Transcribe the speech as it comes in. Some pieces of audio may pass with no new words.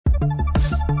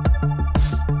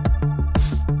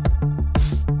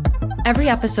Every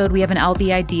episode, we have an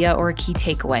LB idea or a key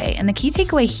takeaway. And the key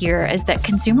takeaway here is that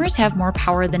consumers have more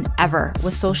power than ever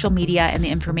with social media and the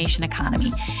information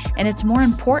economy. And it's more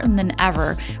important than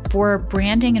ever for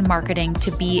branding and marketing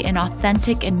to be an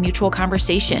authentic and mutual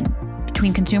conversation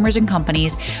between consumers and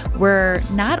companies, where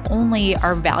not only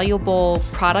are valuable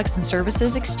products and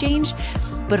services exchanged,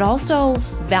 but also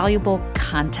valuable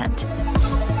content.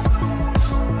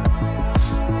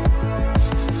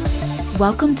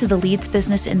 Welcome to the Leads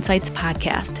Business Insights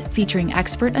podcast, featuring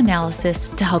expert analysis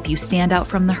to help you stand out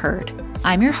from the herd.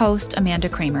 I'm your host, Amanda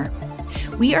Kramer.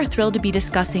 We are thrilled to be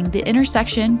discussing the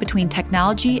intersection between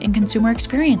technology and consumer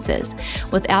experiences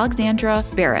with Alexandra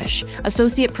Barasch,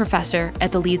 Associate Professor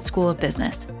at the Leeds School of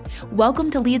Business. Welcome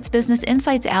to Leeds Business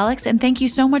Insights, Alex, and thank you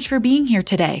so much for being here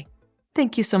today.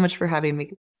 Thank you so much for having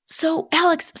me. So,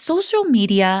 Alex, social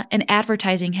media and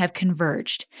advertising have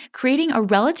converged, creating a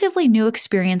relatively new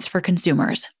experience for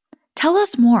consumers. Tell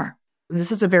us more.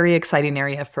 This is a very exciting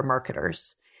area for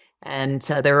marketers. And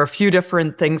there are a few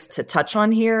different things to touch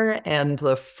on here. And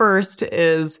the first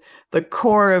is the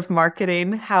core of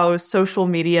marketing, how social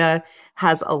media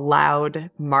has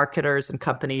allowed marketers and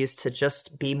companies to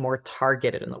just be more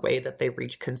targeted in the way that they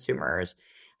reach consumers.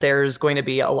 There's going to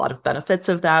be a lot of benefits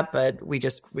of that, but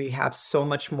we have so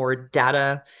much more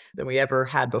data than we ever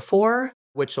had before,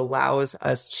 which allows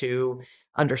us to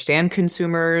understand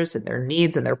consumers and their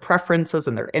needs and their preferences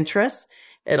and their interests.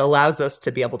 It allows us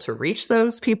to be able to reach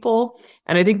those people.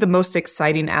 And I think the most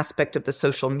exciting aspect of the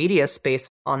social media space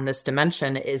on this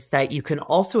dimension is that you can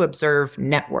also observe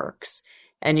networks.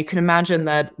 And you can imagine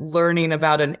that learning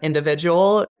about an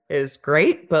individual is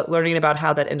great, but learning about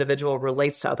how that individual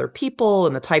relates to other people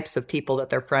and the types of people that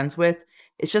they're friends with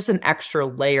is just an extra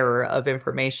layer of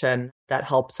information that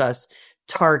helps us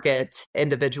target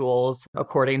individuals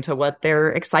according to what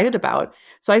they're excited about.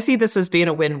 So I see this as being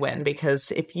a win-win,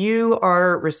 because if you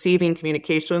are receiving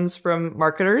communications from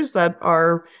marketers that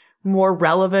are more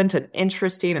relevant and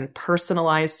interesting and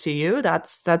personalized to you,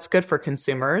 that's good for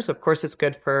consumers. Of course, it's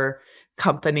good for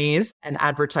companies and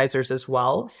advertisers as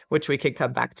well, which we can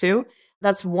come back to.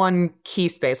 That's one key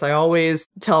space. I always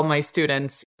tell my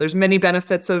students there's many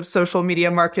benefits of social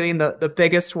media marketing. The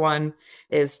biggest one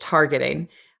is targeting.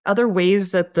 Other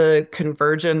ways that the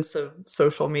convergence of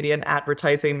social media and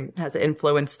advertising has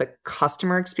influenced the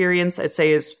customer experience, I'd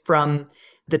say, is from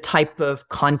the type of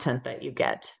content that you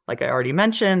get. Like I already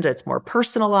mentioned, it's more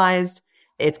personalized.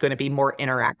 It's going to be more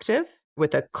interactive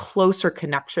with a closer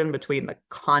connection between the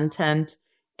content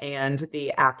and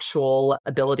the actual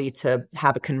ability to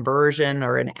have a conversion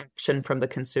or an action from the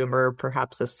consumer,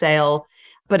 perhaps a sale.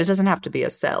 But it doesn't have to be a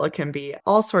sale. It can be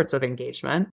all sorts of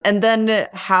engagement. And then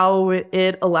how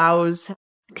it allows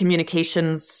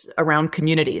communications around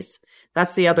communities.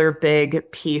 That's the other big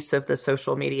piece of the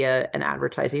social media and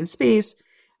advertising space.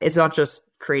 It's not just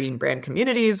creating brand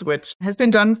communities, which has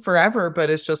been done forever, but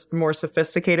is just more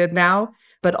sophisticated now,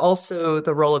 but also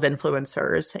the role of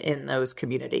influencers in those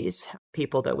communities,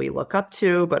 people that we look up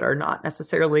to, but are not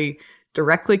necessarily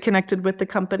directly connected with the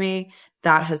company.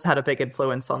 That has had a big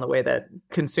influence on the way that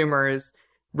consumers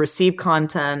receive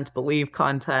content, believe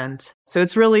content. So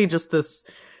it's really just this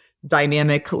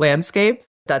dynamic landscape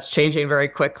that's changing very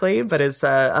quickly, but is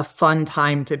a fun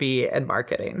time to be in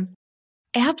marketing.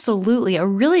 Absolutely. A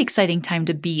really exciting time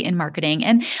to be in marketing.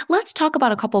 And let's talk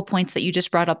about a couple of points that you just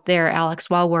brought up there, Alex,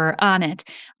 while we're on it.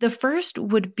 The first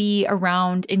would be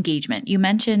around engagement. You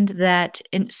mentioned that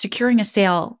securing a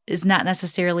sale is not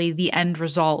necessarily the end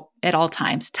result at all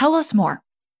times. Tell us more.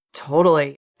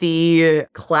 Totally. The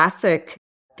classic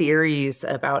theories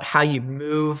about how you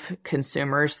move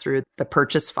consumers through the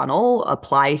purchase funnel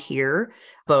apply here,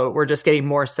 but we're just getting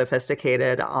more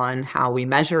sophisticated on how we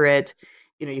measure it.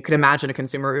 You can imagine a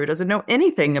consumer who doesn't know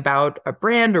anything about a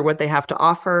brand or what they have to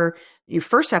offer. You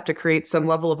first have to create some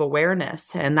level of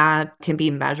awareness, and that can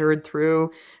be measured through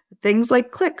things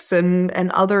like clicks and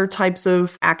other types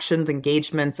of actions,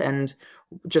 engagements, and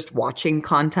just watching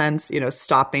content,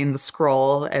 stopping the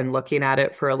scroll and looking at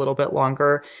it for a little bit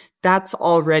longer. That's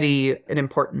already an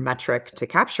important metric to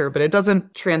capture, but it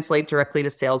doesn't translate directly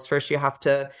to sales. First, you have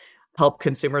to help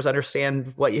consumers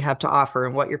understand what you have to offer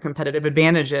and what your competitive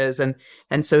advantage is. And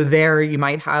so there you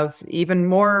might have even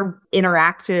more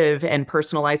interactive and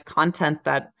personalized content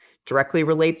that directly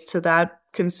relates to that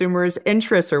consumer's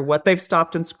interests or what they've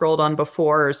stopped and scrolled on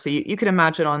before. So you can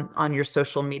imagine on your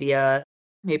social media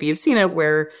Maybe you've seen it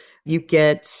where you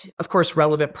get, of course,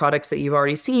 relevant products that you've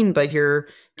already seen, but you're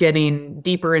getting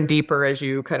deeper and deeper as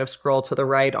you kind of scroll to the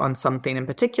right on something in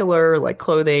particular, like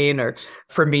clothing, or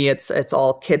for me, it's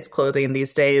all kids' clothing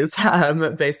these days,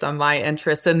 based on my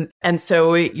interests. And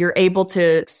so you're able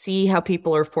to see how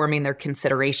people are forming their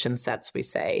consideration sets, we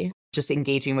say, just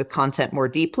engaging with content more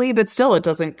deeply, but still it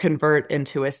doesn't convert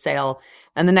into a sale.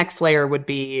 And the next layer would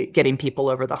be getting people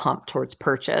over the hump towards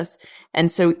purchase.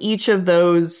 And so each of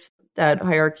those, that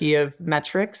hierarchy of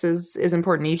metrics is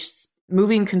important. Each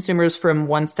moving consumers from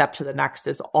one step to the next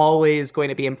is always going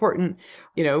to be important.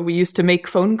 We used to make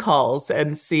phone calls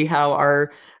and see how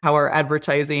our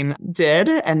advertising did.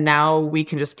 And now we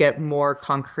can just get more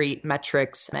concrete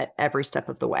metrics at every step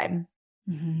of the way.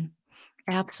 Mm-hmm.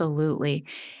 Absolutely.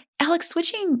 Alix,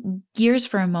 switching gears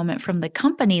for a moment from the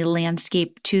company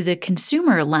landscape to the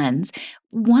consumer lens,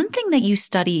 one thing that you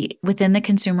study within the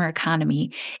consumer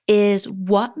economy is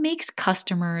what makes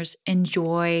customers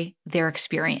enjoy their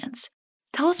experience.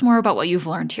 Tell us more about what you've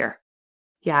learned here.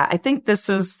 Yeah, I think this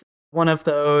is one of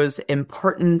those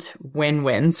important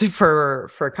win-wins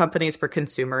for companies, for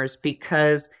consumers,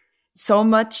 because so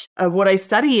much of what I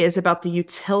study is about the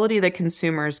utility that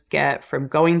consumers get from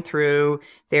going through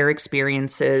their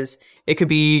experiences. It could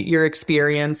be your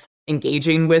experience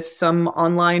engaging with some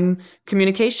online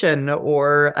communication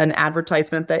or an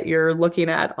advertisement that you're looking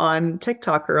at on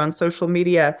TikTok or on social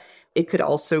media. It could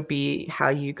also be how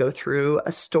you go through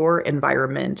a store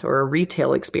environment or a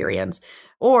retail experience.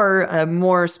 Or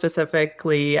more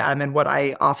specifically, and what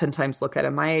I oftentimes look at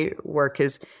in my work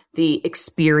is the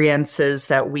experiences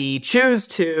that we choose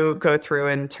to go through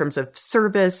in terms of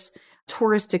service,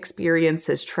 tourist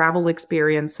experiences, travel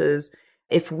experiences.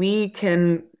 If we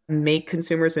can make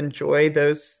consumers enjoy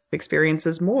those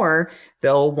experiences more,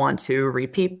 they'll want to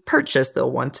repeat purchase, they'll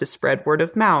want to spread word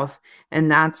of mouth. And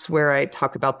that's where I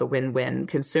talk about the win-win.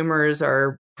 Consumers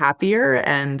are happier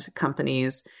and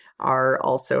companies are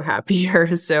also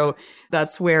happier. So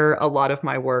that's where a lot of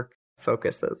my work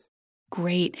focuses.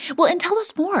 Great. Well, and tell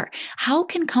us more. How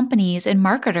can companies and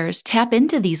marketers tap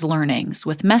into these learnings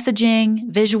with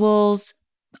messaging, visuals,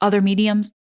 other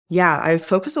mediums? Yeah, I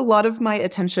focus a lot of my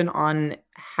attention on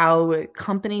how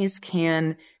companies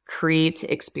can create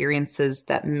experiences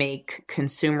that make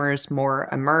consumers more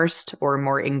immersed or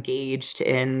more engaged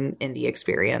in the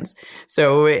experience.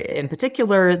 So in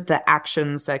particular, the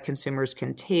actions that consumers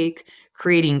can take,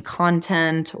 creating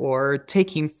content or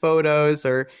taking photos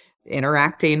or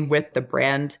interacting with the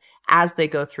brand as they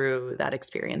go through that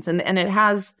experience. And it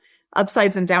has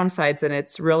upsides and downsides, and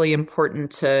it's really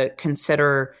important to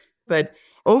consider. But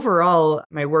overall,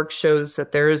 my work shows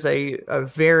that there is a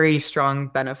very strong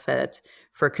benefit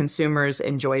for consumers'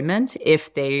 enjoyment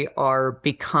if they are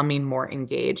becoming more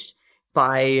engaged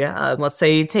by, let's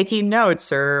say, taking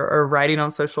notes or writing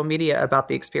on social media about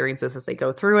the experiences as they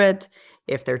go through it.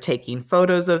 If they're taking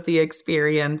photos of the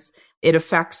experience, it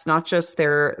affects not just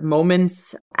their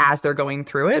moments as they're going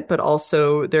through it, but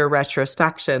also their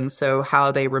retrospection. So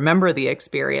how they remember the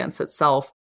experience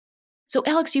itself. So,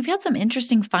 Alix, you've had some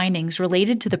interesting findings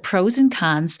related to the pros and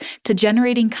cons to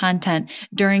generating content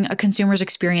during a consumer's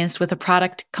experience with a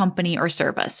product, company, or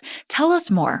service. Tell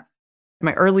us more.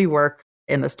 My early work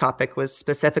in this topic was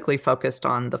specifically focused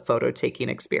on the photo taking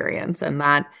experience. And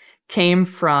that came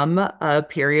from a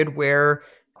period where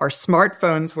our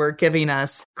smartphones were giving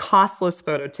us costless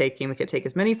photo taking. We could take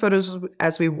as many photos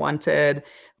as we wanted.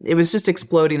 It was just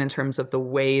exploding in terms of the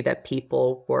way that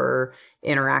people were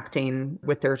interacting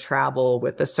with their travel,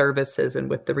 with the services, and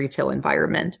with the retail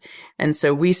environment. And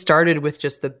so we started with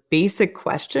just the basic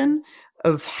question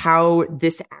of how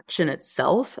this action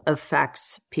itself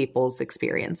affects people's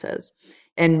experiences.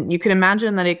 And you can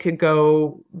imagine that it could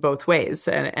go both ways,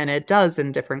 and it does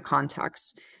in different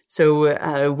contexts.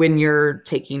 So when you're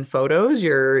taking photos,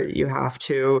 you have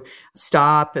to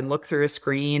stop and look through a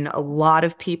screen. A lot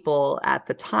of people at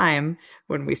the time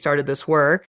when we started this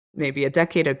work, maybe a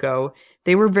decade ago,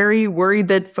 they were very worried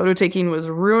that photo taking was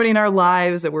ruining our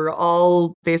lives, that we're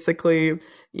all basically,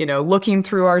 looking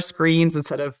through our screens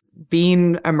instead of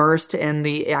being immersed in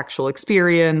the actual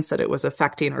experience, that it was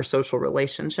affecting our social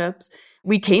relationships.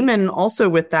 We came in also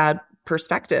with that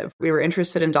perspective. We were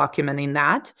interested in documenting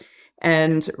that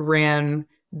and ran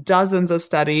dozens of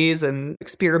studies and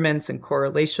experiments and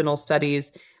correlational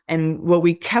studies. And what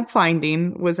we kept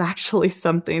finding was actually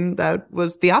something that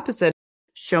was the opposite,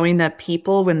 showing that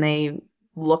people, when they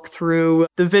look through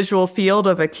the visual field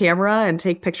of a camera and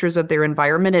take pictures of their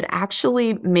environment, it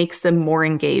actually makes them more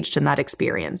engaged in that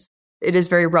experience. It is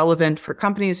very relevant for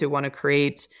companies who want to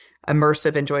create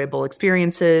immersive, enjoyable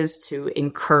experiences to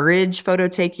encourage photo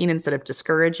taking instead of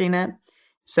discouraging it.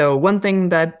 So one thing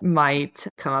that might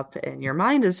come up in your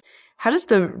mind is, how does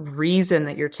the reason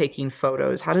that you're taking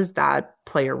photos, how does that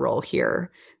play a role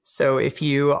here? So if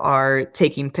you are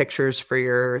taking pictures for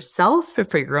yourself,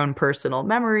 for your own personal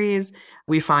memories,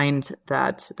 we find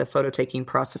that the photo taking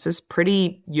process is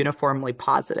pretty uniformly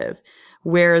positive.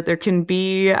 Where there can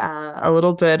be a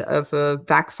little bit of a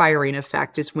backfiring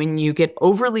effect is when you get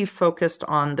overly focused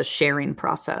on the sharing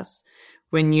process.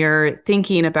 When you're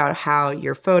thinking about how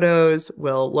your photos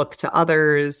will look to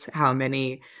others, how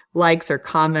many likes or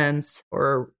comments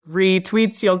or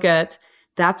retweets you'll get,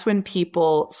 that's when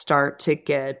people start to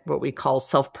get what we call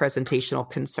self-presentational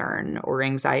concern or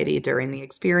anxiety during the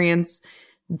experience.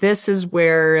 This is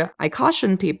where I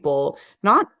caution people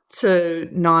not to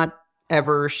not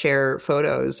ever share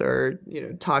photos or,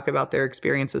 talk about their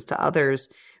experiences to others,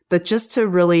 but just to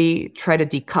really try to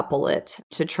decouple it,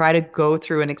 to try to go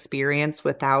through an experience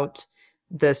without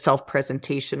the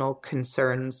self-presentational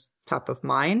concerns top of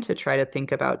mind, to try to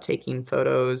think about taking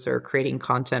photos or creating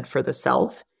content for the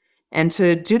self, and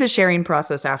to do the sharing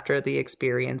process after the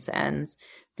experience ends,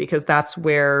 because that's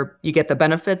where you get the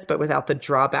benefits, but without the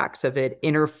drawbacks of it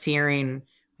interfering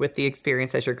with the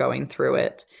experience as you're going through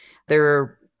it. There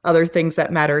are other things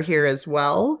that matter here as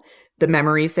well. The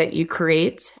memories that you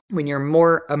create when you're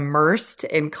more immersed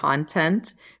in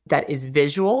content that is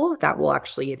visual, that will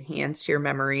actually enhance your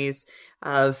memories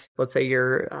of, let's say,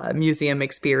 your museum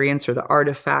experience or the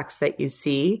artifacts that you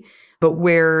see. But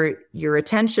where your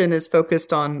attention is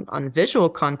focused on visual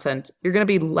content, you're going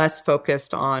to be less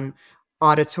focused on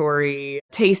auditory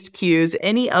taste cues.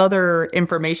 Any other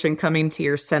information coming to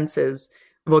your senses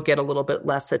will get a little bit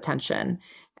less attention.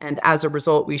 And as a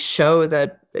result, we show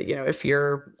that, if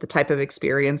you're the type of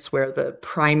experience where the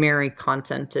primary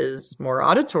content is more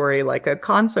auditory, like a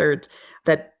concert,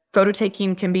 that photo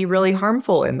taking can be really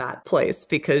harmful in that place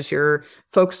because you're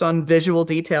focused on visual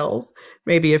details.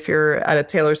 Maybe if you're at a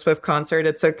Taylor Swift concert,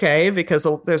 it's okay because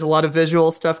there's a lot of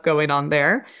visual stuff going on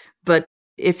there. But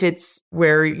if it's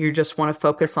where you just want to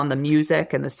focus on the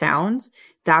music and the sounds,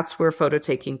 that's where photo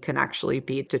taking can actually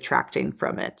be detracting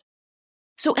from it.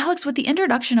 So, Alix, with the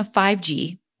introduction of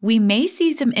 5G, we may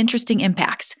see some interesting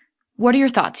impacts. What are your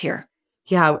thoughts here?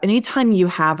 Yeah, anytime you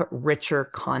have richer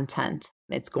content,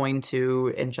 it's going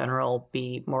to, in general,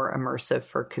 be more immersive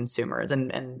for consumers.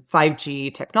 And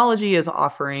 5G technology is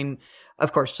offering,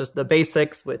 of course, just the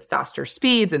basics with faster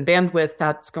speeds and bandwidth.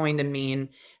 That's going to mean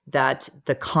that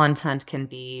the content can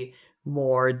be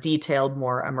more detailed,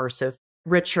 more immersive,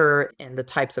 richer in the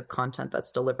types of content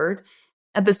that's delivered.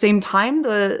 At the same time,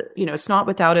 it's not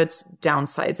without its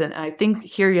downsides. And I think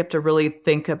here you have to really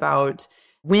think about,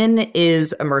 when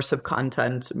is immersive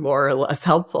content more or less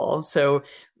helpful? So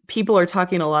people are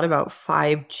talking a lot about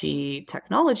 5G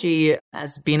technology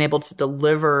as being able to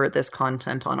deliver this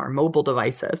content on our mobile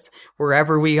devices.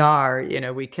 Wherever we are,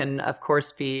 we can, of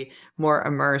course, be more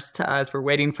immersed as we're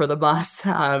waiting for the bus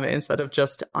instead of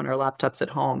just on our laptops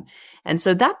at home. And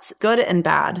so that's good and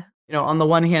bad. On the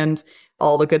one hand,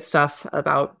 all the good stuff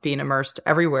about being immersed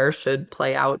everywhere should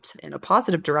play out in a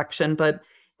positive direction, but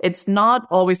it's not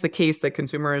always the case that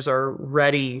consumers are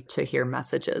ready to hear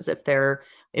messages. If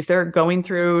they're going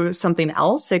through something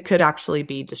else, it could actually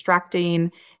be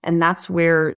distracting. And that's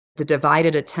where the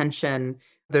divided attention,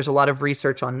 there's a lot of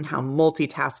research on how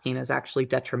multitasking is actually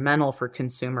detrimental for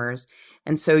consumers.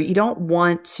 And so you don't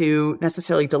want to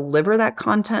necessarily deliver that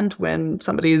content when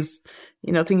somebody's,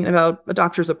 thinking about a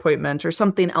doctor's appointment or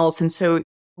something else. And so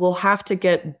we'll have to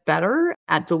get better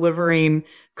at delivering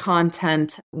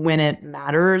content when it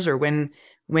matters, or when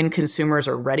consumers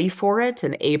are ready for it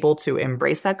and able to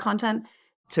embrace that content.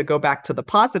 To go back to the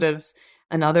positives,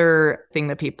 another thing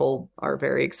that people are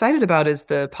very excited about is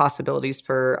the possibilities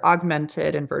for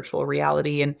augmented and virtual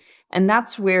reality. And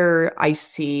that's where I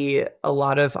see a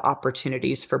lot of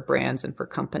opportunities for brands and for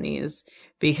companies,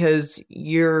 because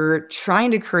you're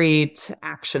trying to create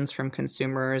actions from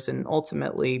consumers and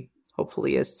ultimately,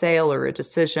 hopefully, a sale or a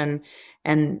decision.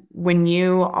 And when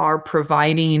you are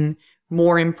providing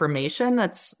more information,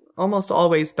 that's almost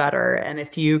always better. And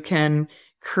if you can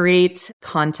create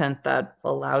content that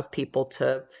allows people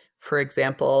to, for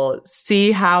example,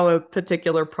 see how a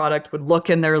particular product would look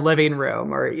in their living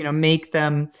room, or, make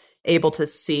them able to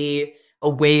see a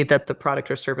way that the product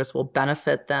or service will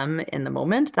benefit them in the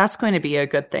moment, that's going to be a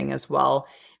good thing as well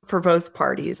for both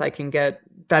parties. I can get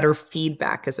better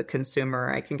feedback as a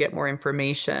consumer. I can get more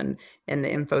information in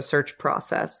the info search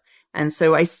process. And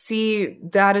so I see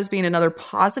that as being another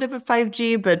positive of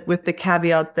 5G, but with the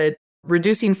caveat that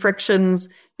reducing frictions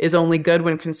is only good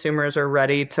when consumers are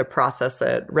ready to process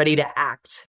it, ready to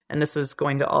act. And this is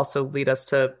going to also lead us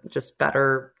to just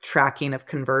better tracking of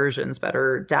conversions,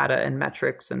 better data and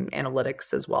metrics and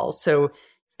analytics as well. So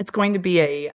it's going to be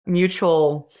a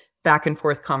mutual back and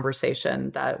forth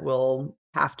conversation that will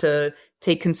have to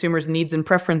take consumers' needs and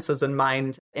preferences in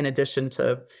mind, in addition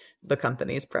to the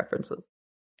company's preferences.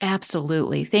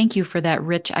 Absolutely. Thank you for that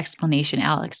rich explanation,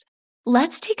 Alix.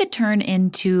 Let's take a turn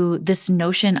into this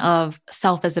notion of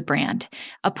self as a brand,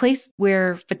 a place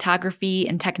where photography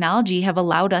and technology have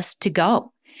allowed us to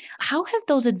go. How have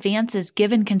those advances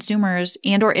given consumers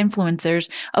and or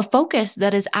influencers a focus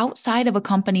that is outside of a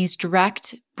company's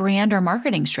direct brand or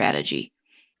marketing strategy?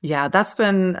 Yeah, that's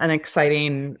been an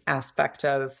exciting aspect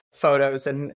of photos.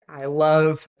 And I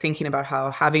love thinking about how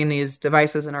having these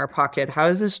devices in our pocket, how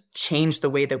has this changed the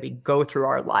way that we go through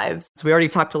our lives? So we already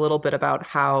talked a little bit about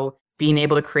how being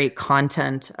able to create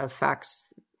content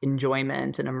affects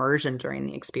enjoyment and immersion during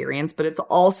the experience, but it's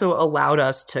also allowed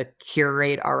us to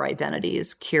curate our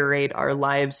identities, curate our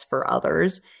lives for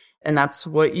others. And that's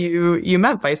what you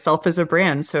meant by self as a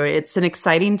brand. So it's an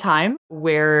exciting time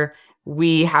where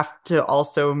we have to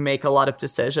also make a lot of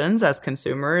decisions as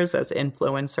consumers, as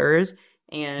influencers,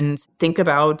 and think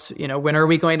about, when are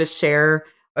we going to share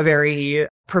a very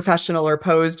professional or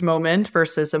posed moment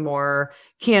versus a more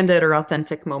candid or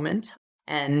authentic moment.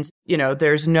 And,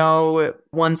 there's no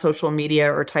one social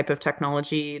media or type of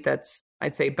technology that's,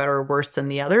 I'd say, better or worse than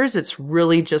the others. It's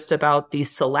really just about the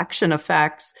selection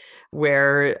effects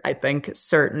where I think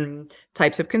certain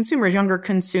types of consumers, younger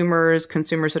consumers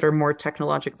that are more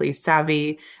technologically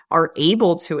savvy, are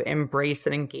able to embrace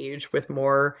and engage with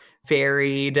more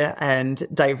varied and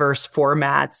diverse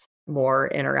formats,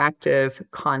 more interactive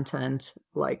content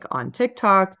like on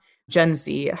TikTok. Gen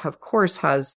Z, of course,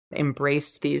 has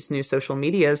embraced these new social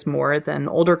medias more than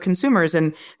older consumers.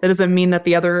 And that doesn't mean that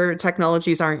the other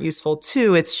technologies aren't useful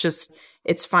too.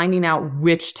 It's finding out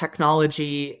which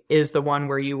technology is the one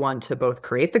where you want to both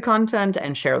create the content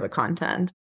and share the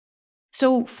content.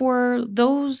 So, for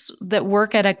those that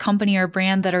work at a company or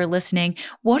brand that are listening,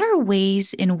 what are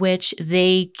ways in which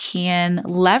they can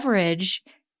leverage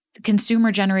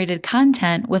consumer generated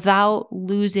content without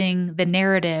losing the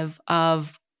narrative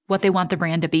of what they want the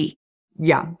brand to be?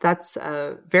 Yeah, that's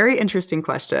a very interesting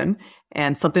question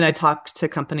and something I talk to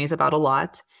companies about a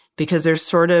lot, because there's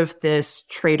sort of this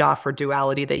trade-off or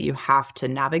duality that you have to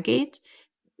navigate.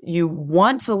 You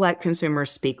want to let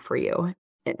consumers speak for you.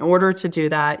 In order to do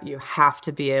that, you have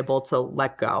to be able to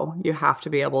let go. You have to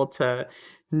be able to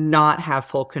not have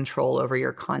full control over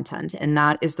your content. And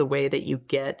that is the way that you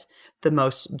get the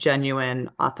most genuine,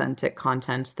 authentic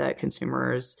content that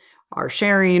consumers are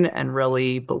sharing and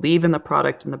really believe in the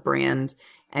product and the brand.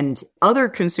 And other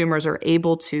consumers are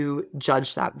able to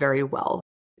judge that very well.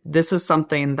 This is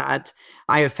something that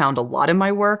I have found a lot in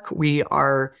my work. We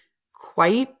are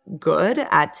quite good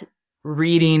at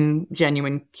reading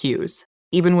genuine cues.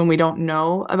 Even when we don't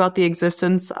know about the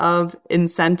existence of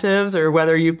incentives or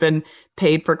whether you've been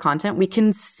paid for content, we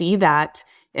can see that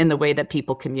in the way that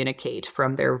people communicate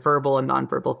from their verbal and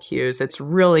nonverbal cues. It's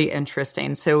really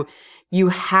interesting. So you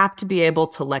have to be able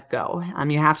to let go.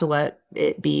 You have to let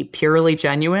it be purely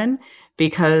genuine,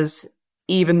 because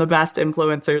even the best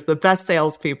influencers, the best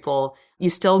salespeople, you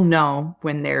still know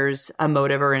when there's a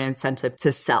motive or an incentive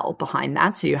to sell behind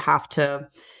that. So you have to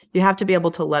be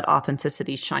able to let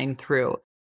authenticity shine through.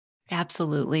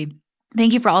 Absolutely.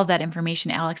 Thank you for all of that information,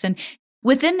 Alix. And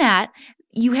within that,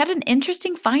 you had an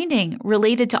interesting finding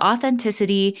related to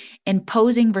authenticity and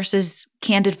posing versus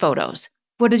candid photos.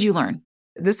 What did you learn?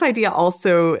 This idea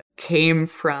also came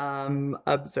from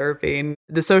observing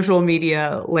the social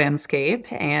media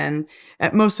landscape. And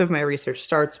most of my research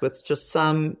starts with just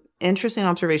some interesting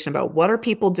observation about what are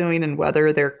people doing and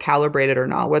whether they're calibrated or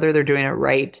not, whether they're doing it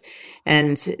right.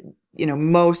 And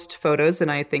most photos, and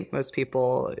I think most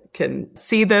people can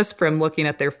see this from looking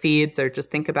at their feeds or just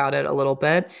think about it a little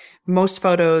bit. Most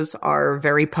photos are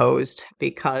very posed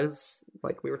because,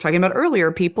 like we were talking about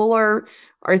earlier, people are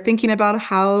thinking about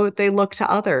how they look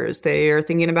to others. They are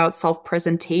thinking about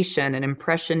self-presentation and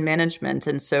impression management.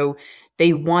 And so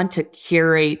they want to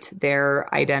curate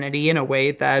their identity in a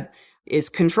way that is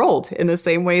controlled in the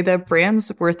same way that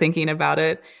brands were thinking about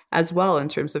it as well in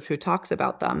terms of who talks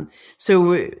about them.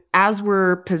 So as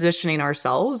we're positioning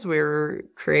ourselves, we're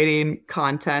creating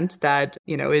content that,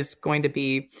 is going to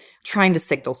be trying to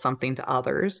signal something to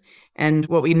others. And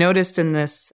what we noticed in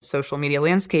this social media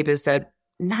landscape is that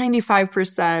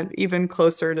 95%, even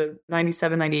closer to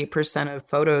 97, 98% of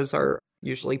photos are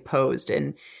usually posed.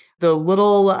 And the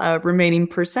little remaining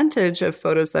percentage of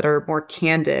photos that are more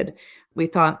candid, we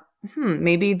thought,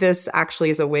 maybe this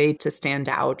actually is a way to stand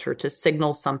out or to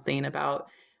signal something about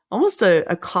almost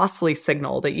a costly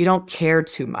signal that you don't care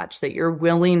too much, that you're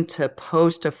willing to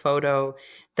post a photo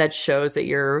that shows that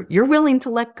you're willing to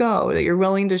let go, that you're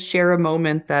willing to share a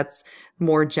moment that's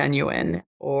more genuine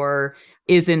or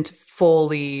isn't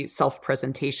fully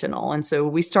self-presentational. And so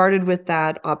we started with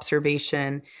that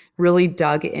observation, really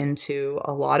dug into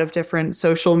a lot of different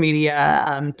social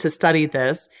media to study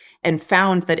this, and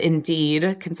found that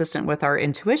indeed, consistent with our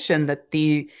intuition, that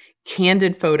the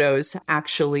candid photos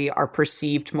actually are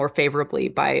perceived more favorably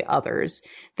by others.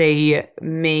 They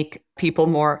make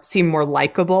people seem more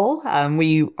likable.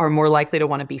 We are more likely to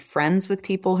want to be friends with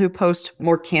people who post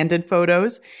more candid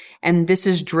photos. And this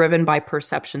is driven by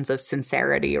perceptions of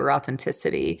sincerity or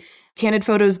authenticity. Candid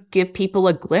photos give people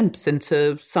a glimpse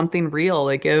into something real.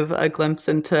 They give a glimpse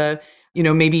into,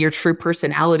 maybe your true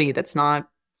personality that's not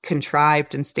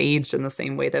contrived and staged in the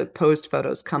same way that posed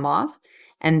photos come off.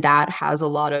 And that has a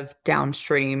lot of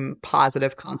downstream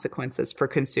positive consequences for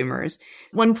consumers.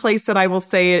 One place that I will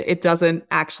say it doesn't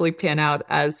actually pan out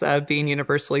as being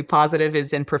universally positive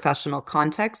is in professional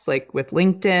contexts, like with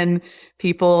LinkedIn.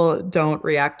 People don't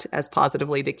react as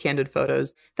positively to candid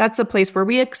photos. That's a place where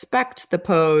we expect the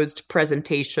posed,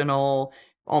 presentational,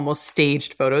 almost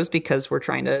staged photos because we're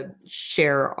trying to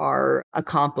share our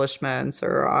accomplishments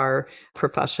or our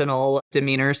professional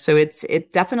demeanor. So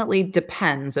it definitely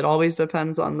depends. It always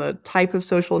depends on the type of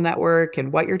social network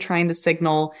and what you're trying to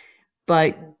signal.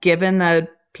 But given that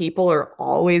people are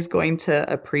always going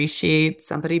to appreciate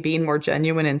somebody being more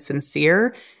genuine and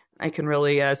sincere, I can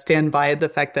really stand by the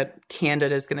fact that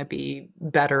candid is going to be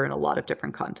better in a lot of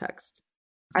different contexts.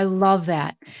 I love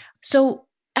that. So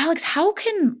Alix, how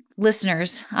can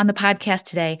listeners on the podcast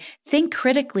today think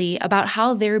critically about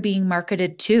how they're being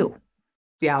marketed to?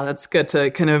 Yeah, that's good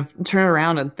to kind of turn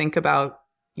around and think about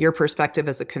your perspective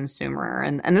as a consumer.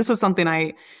 And this is something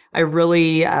I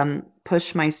really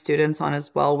push my students on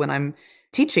as well when I'm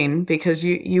teaching, because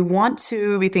you want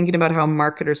to be thinking about how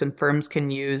marketers and firms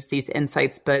can use these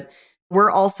insights, but we're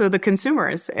also the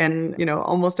consumers and,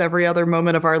 almost every other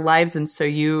moment of our lives. And so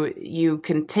you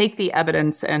can take the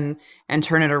evidence and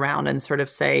turn it around and sort of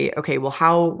say, okay, well,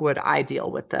 how would I deal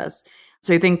with this?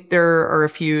 So I think there are a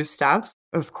few steps.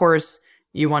 Of course,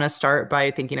 you want to start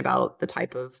by thinking about the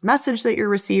type of message that you're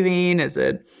receiving. Is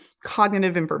it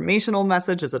cognitive informational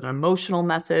message? Is it an emotional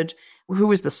message?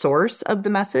 Who is the source of the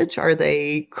message? Are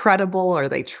they credible? Are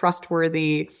they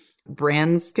trustworthy?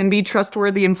 Brands can be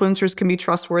trustworthy, influencers can be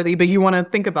trustworthy, but you want to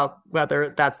think about whether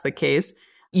that's the case.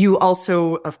 You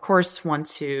also, of course, want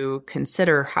to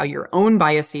consider how your own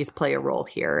biases play a role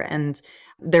here. And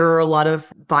there are a lot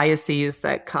of biases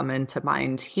that come into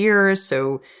mind here.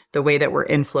 So the way that we're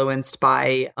influenced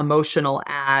by emotional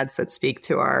ads that speak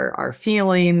to our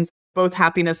feelings, both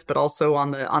happiness, but also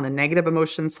on the negative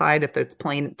emotion side, if it's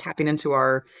tapping into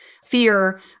our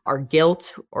fear, our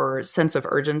guilt, or sense of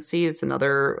urgency, it's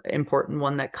another important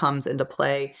one that comes into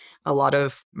play. A lot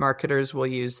of marketers will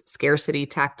use scarcity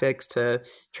tactics to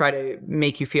try to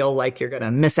make you feel like you're going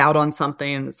to miss out on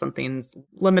something's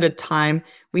limited time.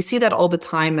 We see that all the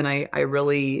time, and I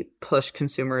really push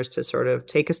consumers to sort of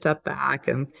take a step back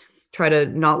and try to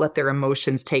not let their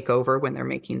emotions take over when they're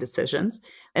making decisions.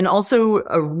 And also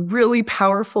a really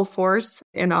powerful force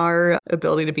in our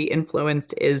ability to be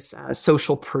influenced is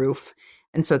social proof.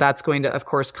 And so that's going to, of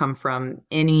course, come from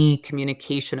any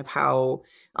communication of how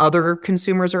other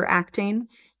consumers are acting.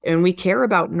 And we care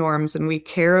about norms and we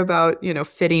care about,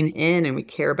 fitting in, and we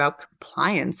care about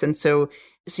compliance. And so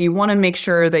you want to make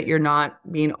sure that you're not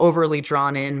being overly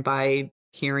drawn in by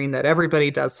hearing that everybody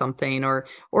does something, or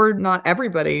not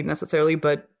everybody necessarily,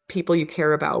 but people you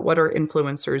care about. What are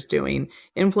influencers doing?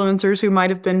 Influencers who might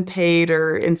have been paid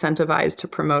or incentivized to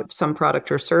promote some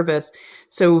product or service.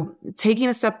 So taking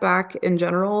a step back in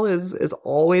general is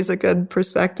always a good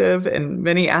perspective in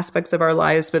many aspects of our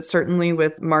lives, but certainly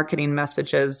with marketing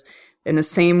messages. In the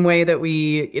same way that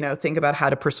we, think about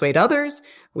how to persuade others,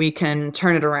 we can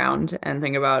turn it around and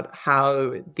think about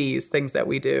how these things that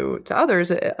we do to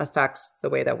others affects the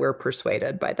way that we're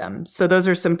persuaded by them. So those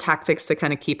are some tactics to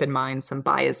kind of keep in mind, some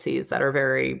biases that are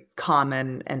very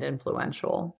common and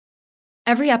influential.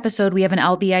 Every episode, we have an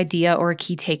LB idea or a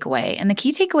key takeaway. And the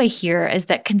key takeaway here is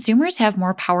that consumers have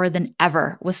more power than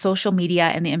ever with social media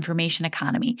and the information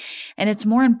economy. And it's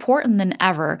more important than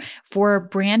ever for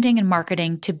branding and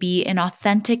marketing to be an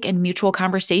authentic and mutual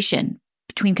conversation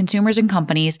between consumers and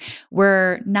companies,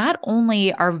 where not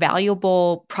only are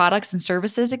valuable products and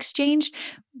services exchanged,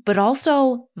 but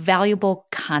also valuable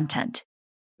content.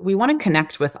 We want to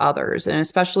connect with others. And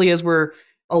especially as we're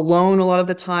alone a lot of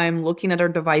the time, looking at our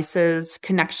devices.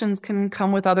 Connections can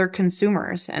come with other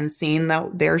consumers and seeing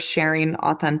that they're sharing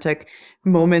authentic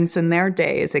moments in their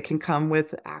days. It can come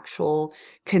with actual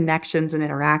connections and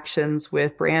interactions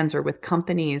with brands or with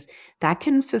companies. That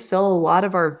can fulfill a lot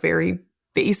of our very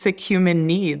basic human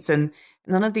needs. And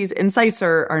none of these insights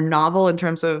are novel in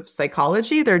terms of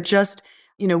psychology. They're just,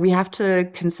 we have to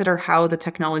consider how the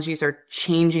technologies are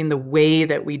changing the way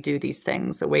that we do these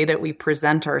things, the way that we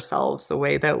present ourselves, the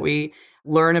way that we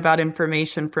learn about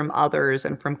information from others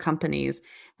and from companies.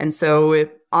 And so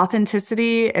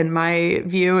authenticity, in my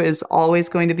view, is always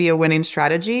going to be a winning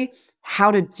strategy. How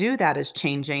to do that is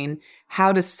changing.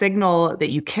 How to signal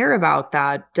that you care about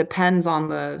that depends on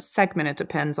the segment. It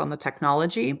depends on the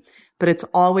technology, but it's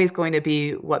always going to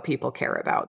be what people care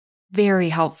about. Very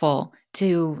helpful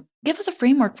to give us a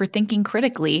framework for thinking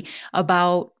critically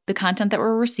about the content that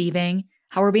we're receiving,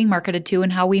 how we're being marketed to,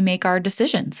 and how we make our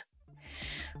decisions.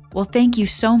 Well, thank you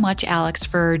so much, Alix,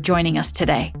 for joining us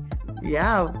today.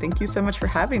 Yeah, thank you so much for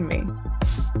having me.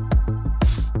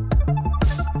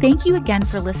 Thank you again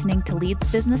for listening to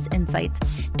Leads Business Insights.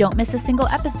 Don't miss a single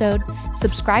episode.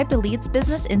 Subscribe to Leads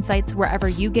Business Insights wherever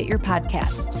you get your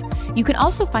podcasts. You can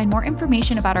also find more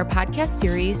information about our podcast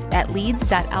series at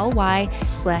leads.ly/LBI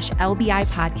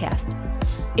podcast.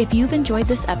 If you've enjoyed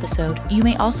this episode, you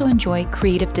may also enjoy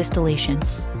Creative Distillation,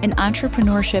 an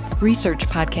entrepreneurship research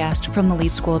podcast from the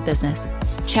Leeds School of Business.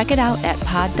 Check it out at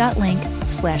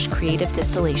pod.link/creative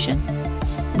distillation.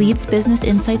 Leeds Business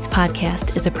Insights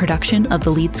podcast is a production of the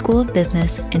Leeds School of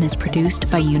Business and is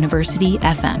produced by University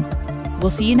FM. We'll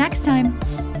see you next time.